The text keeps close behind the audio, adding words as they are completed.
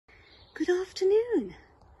Good afternoon.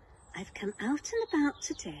 I've come out and about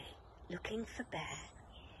today looking for Bear,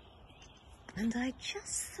 and I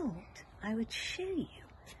just thought I would show you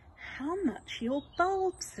how much your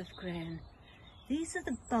bulbs have grown. These are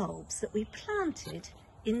the bulbs that we planted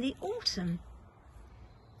in the autumn.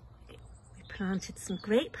 We planted some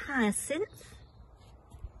grape hyacinth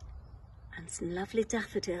and some lovely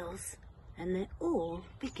daffodils, and they're all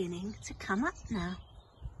beginning to come up now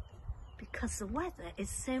because the weather is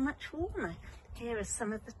so much warmer. Here are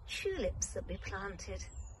some of the tulips that we planted.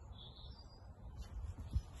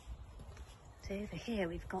 And over here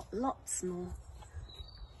we've got lots more,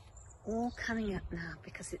 all coming up now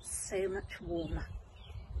because it's so much warmer.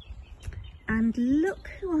 And look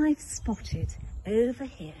who I've spotted over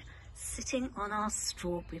here, sitting on our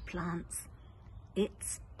strawberry plants.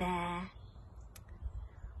 It's Bear.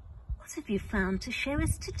 What have you found to show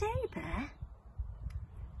us today, Bear?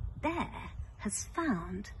 Bear has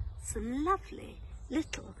found some lovely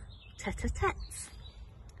little tete-a-tetes.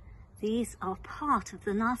 These are part of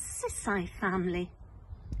the Narcissi family.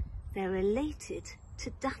 They're related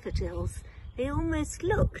to daffodils. They almost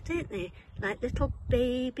look, don't they, like little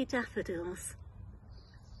baby daffodils.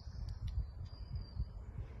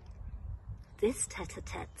 This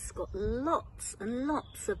tete-a-tete's got lots and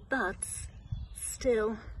lots of buds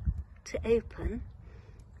still to open.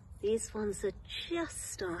 These ones are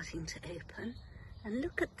just starting to open. And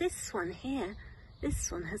look at this one here.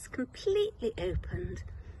 This one has completely opened.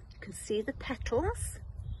 You can see the petals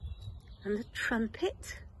and the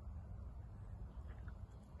trumpet.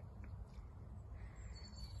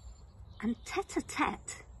 And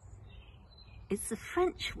tete-a-tete is the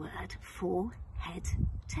French word for head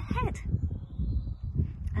to head.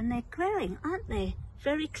 And they're growing, aren't they?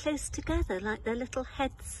 Very close together, like their little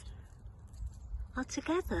heads are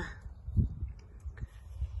together.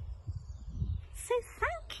 So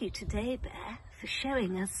thank you today, Bear, for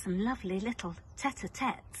showing us some lovely little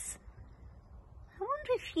tete-a-tetes. I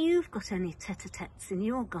wonder if you've got any tete-a-tetes in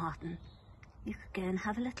your garden. You could go and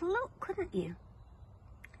have a little look, couldn't you?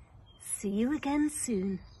 See you again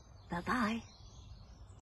soon. Bye-bye.